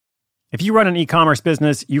If you run an e-commerce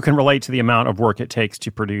business, you can relate to the amount of work it takes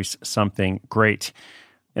to produce something great.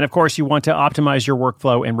 And of course, you want to optimize your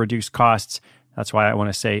workflow and reduce costs. That's why I want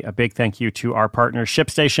to say a big thank you to our partner,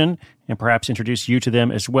 ShipStation, and perhaps introduce you to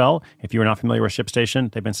them as well. If you are not familiar with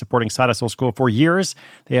ShipStation, they've been supporting Side Hustle School for years.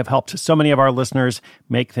 They have helped so many of our listeners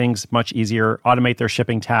make things much easier, automate their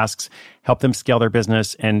shipping tasks, help them scale their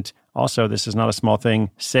business, and also, this is not a small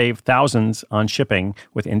thing, save thousands on shipping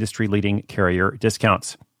with industry-leading carrier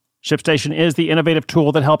discounts. ShipStation is the innovative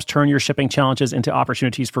tool that helps turn your shipping challenges into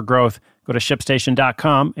opportunities for growth. Go to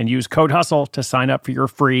ShipStation.com and use code HUSTLE to sign up for your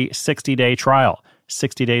free 60-day trial.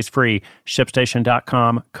 60 days free.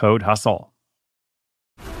 ShipStation.com, code HUSTLE.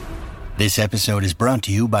 This episode is brought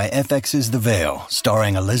to you by FX's The Veil,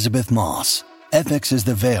 starring Elizabeth Moss. FX's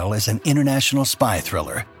The Veil is an international spy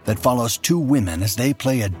thriller that follows two women as they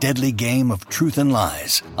play a deadly game of truth and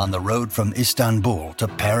lies on the road from Istanbul to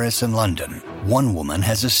Paris and London. One woman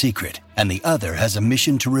has a secret, and the other has a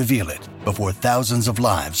mission to reveal it before thousands of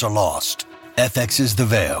lives are lost. FX's The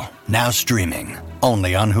Veil, now streaming,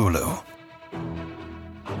 only on Hulu.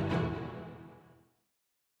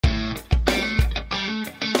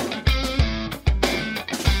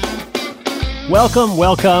 Welcome.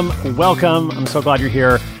 I'm so glad you're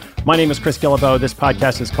here. My name is Chris Guillebeau. This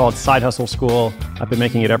podcast is called Side Hustle School. I've been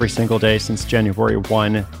making it every single day since January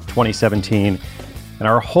 1, 2017. And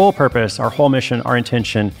our whole purpose, our whole mission, our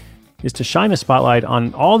intention is to shine the spotlight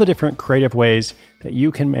on all the different creative ways that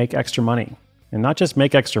you can make extra money. And not just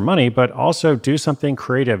make extra money, but also do something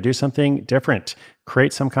creative, do something different,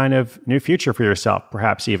 create some kind of new future for yourself,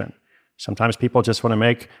 perhaps even. Sometimes people just want to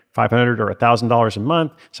make $500 or $1,000 a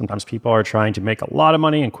month. Sometimes people are trying to make a lot of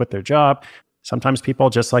money and quit their job. Sometimes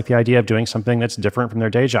people just like the idea of doing something that's different from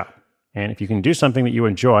their day job. And if you can do something that you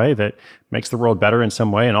enjoy that makes the world better in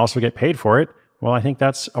some way and also get paid for it, well, I think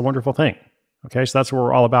that's a wonderful thing. Okay, so that's what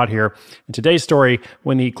we're all about here. In today's story,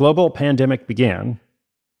 when the global pandemic began,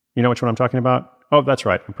 you know which one I'm talking about? Oh, that's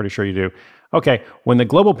right. I'm pretty sure you do. Okay, when the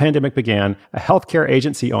global pandemic began, a healthcare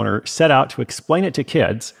agency owner set out to explain it to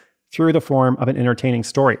kids through the form of an entertaining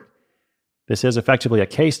story. This is effectively a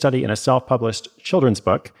case study in a self-published children's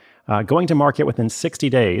book, going to market within 60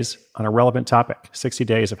 days on a relevant topic. 60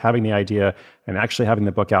 days of having the idea and actually having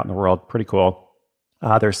the book out in the world. Pretty cool.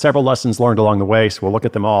 There's several lessons learned along the way, so we'll look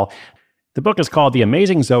at them all. The book is called The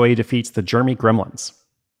Amazing Zoe Defeats the Germy Gremlins.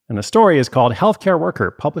 And the story is called Healthcare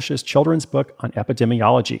Worker Publishes Children's Book on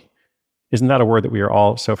Epidemiology. Isn't that a word that we are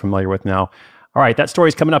all so familiar with now? All right, that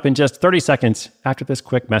story's coming up in just 30 seconds after this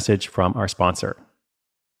quick message from our sponsor.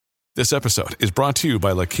 This episode is brought to you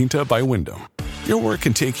by La Quinta by Wyndham. Your work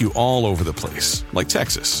can take you all over the place, like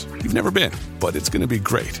Texas. You've never been, but it's going to be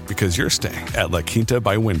great because you're staying at La Quinta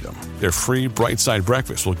by Wyndham. Their free Bright Side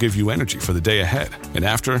breakfast will give you energy for the day ahead. And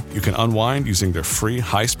after, you can unwind using their free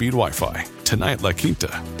high-speed Wi-Fi. Tonight, La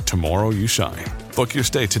Quinta. Tomorrow, you shine. Book your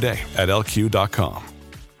stay today at lq.com.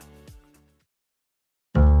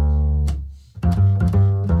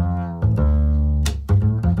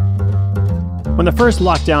 When the first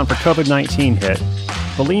lockdown for COVID-19 hit,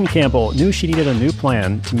 Valine Campbell knew she needed a new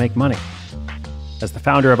plan to make money. As the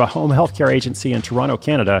founder of a home healthcare agency in Toronto,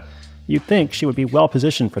 Canada, you'd think she would be well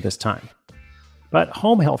positioned for this time. But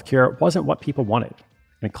home healthcare wasn't what people wanted,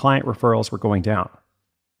 and client referrals were going down.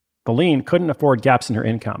 Valine couldn't afford gaps in her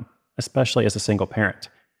income, especially as a single parent.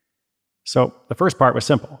 So the first part was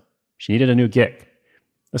simple. She needed a new gig.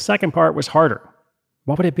 The second part was harder.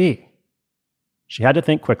 What would it be? She had to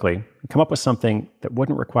think quickly and come up with something that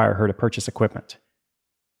wouldn't require her to purchase equipment.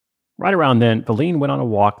 Right around then, Valine went on a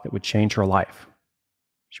walk that would change her life.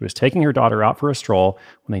 She was taking her daughter out for a stroll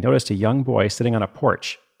when they noticed a young boy sitting on a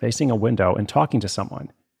porch, facing a window and talking to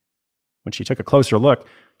someone. When she took a closer look,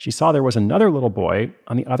 she saw there was another little boy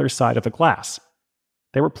on the other side of the glass.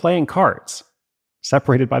 They were playing cards,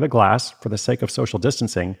 separated by the glass for the sake of social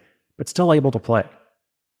distancing, but still able to play.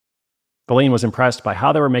 Valine was impressed by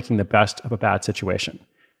how they were making the best of a bad situation.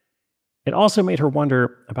 It also made her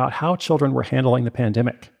wonder about how children were handling the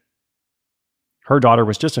pandemic. Her daughter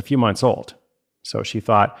was just a few months old, so she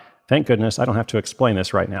thought, thank goodness I don't have to explain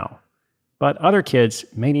this right now. But other kids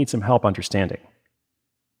may need some help understanding.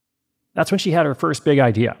 That's when she had her first big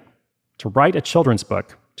idea, to write a children's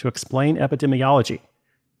book to explain epidemiology.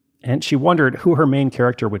 And she wondered who her main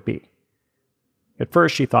character would be. At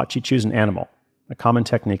first, she thought she'd choose an animal, a common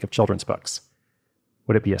technique of children's books.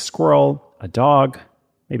 Would it be a squirrel, a dog,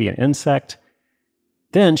 maybe an insect?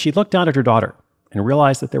 Then she looked down at her daughter and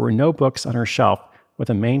realized that there were no books on her shelf with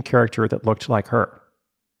a main character that looked like her.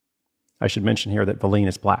 I should mention here that Valine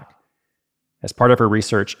is Black. As part of her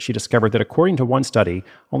research, she discovered that according to one study,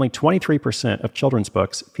 only 23% of children's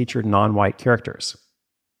books featured non-white characters.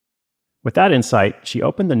 With that insight, she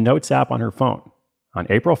opened the Notes app on her phone on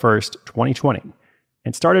April 1st, 2020,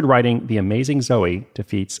 and started writing The Amazing Zoe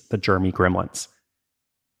Defeats the Germy Gremlins.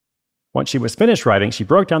 Once she was finished writing, she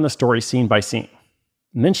broke down the story scene by scene,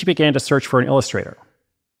 and then she began to search for an illustrator.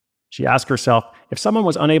 She asked herself, if someone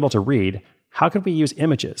was unable to read, how could we use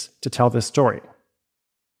images to tell this story?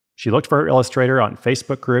 She looked for her illustrator on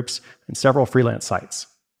Facebook groups and several freelance sites.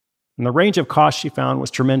 And the range of costs she found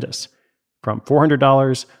was tremendous, from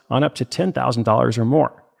 $400 on up to $10,000 or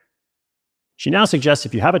more. She now suggests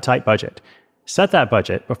if you have a tight budget, set that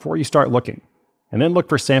budget before you start looking, and then look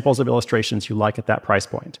for samples of illustrations you like at that price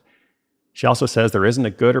point. She also says there isn't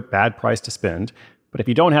a good or bad price to spend, but if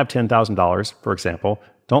you don't have $10,000, for example,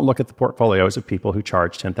 don't look at the portfolios of people who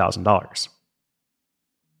charge $10,000.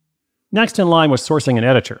 Next in line was sourcing an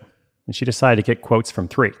editor, and she decided to get quotes from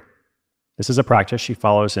 3. This is a practice she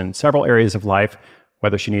follows in several areas of life,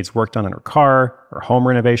 whether she needs work done on her car or home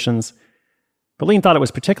renovations. Valine thought it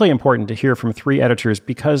was particularly important to hear from 3 editors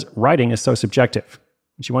because writing is so subjective,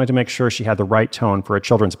 and she wanted to make sure she had the right tone for a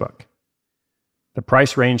children's book. The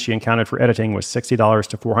price range she encountered for editing was $60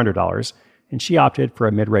 to $400, and she opted for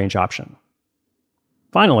a mid-range option.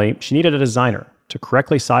 Finally, she needed a designer to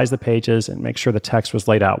correctly size the pages and make sure the text was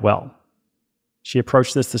laid out well. She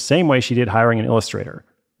approached this the same way she did hiring an illustrator,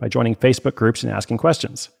 by joining Facebook groups and asking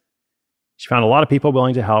questions. She found a lot of people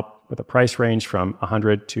willing to help with a price range from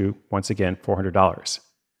 $100 to, once again, $400.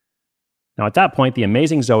 Now at that point, The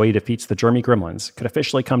Amazing Zoe Defeats the Germy Gremlins could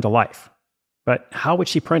officially come to life. But how would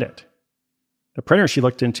she print it? The printer she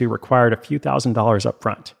looked into required a few $1,000s up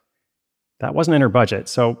front. That wasn't in her budget,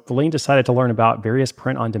 so Valine decided to learn about various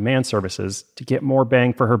print-on-demand services to get more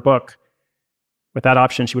bang for her book. With that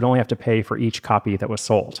option, she would only have to pay for each copy that was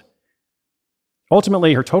sold.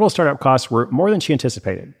 Ultimately, her total startup costs were more than she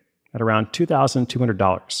anticipated, at around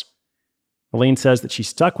 $2,200. Valine says that she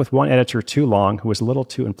stuck with one editor too long who was a little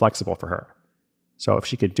too inflexible for her. So if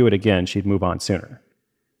she could do it again, she'd move on sooner.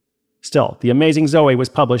 Still, The Amazing Zoe was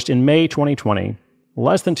published in May 2020,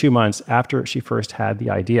 less than 2 months after she first had the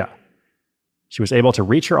idea. She was able to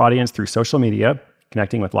reach her audience through social media,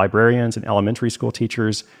 connecting with librarians and elementary school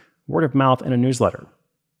teachers, word of mouth, and a newsletter.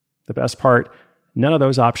 The best part, none of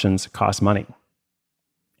those options cost money.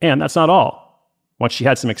 And that's not all. Once she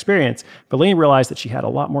had some experience, Valine realized that she had a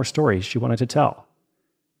lot more stories she wanted to tell.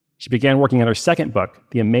 She began working on her second book,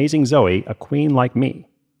 The Amazing Zoe, A Queen Like Me,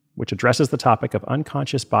 which addresses the topic of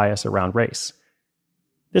unconscious bias around race.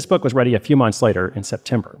 This book was ready a few months later in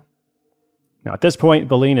September. Now, at this point,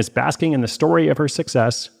 Valine is basking in the story of her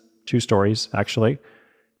success. 2 stories, actually.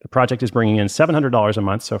 The project is bringing in $700 a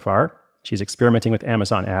month so far. She's experimenting with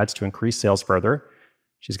Amazon ads to increase sales further.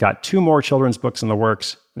 She's got 2 more children's books in the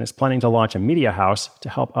works and is planning to launch a media house to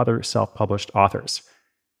help other self-published authors.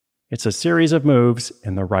 It's a series of moves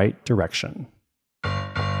in the right direction.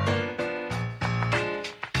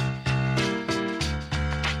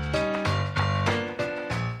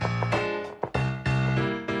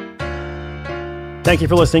 Thank you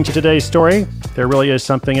for listening to today's story. There really is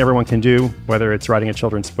something everyone can do, whether it's writing a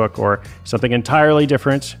children's book or something entirely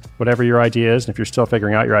different, whatever your idea is. And if you're still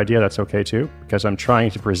figuring out your idea, that's okay too, because I'm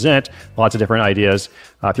trying to present lots of different ideas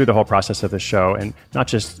through the whole process of the show. And not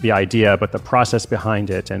just the idea, but the process behind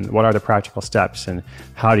it, and what are the practical steps, and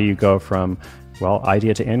how do you go from, well,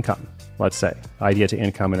 idea to income, let's say. Idea to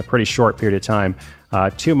income in a pretty short period of time.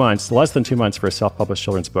 2 months, less than 2 months for a self-published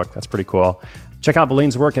children's book. That's pretty cool. Check out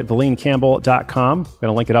Valine's work at ValineCampbell.com. I'm going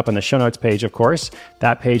to link it up on the show notes page, of course.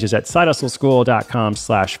 That page is at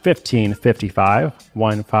sidehustleschool.com/1555,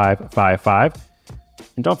 1555.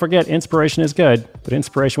 And don't forget, inspiration is good, but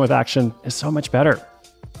inspiration with action is so much better.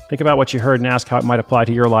 Think about what you heard and ask how it might apply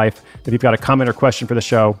to your life. If you've got a comment or question for the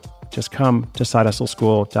show, just come to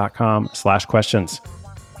sidehustleschool.com/questions.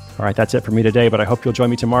 All right, that's it for me today, but I hope you'll join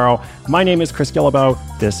me tomorrow. My name is Chris Guillebeau.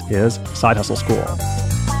 This is Side Hustle School.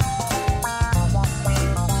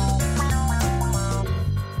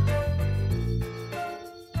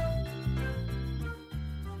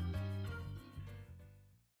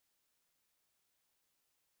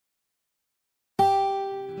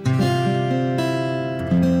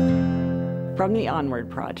 From the Onward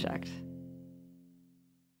Project.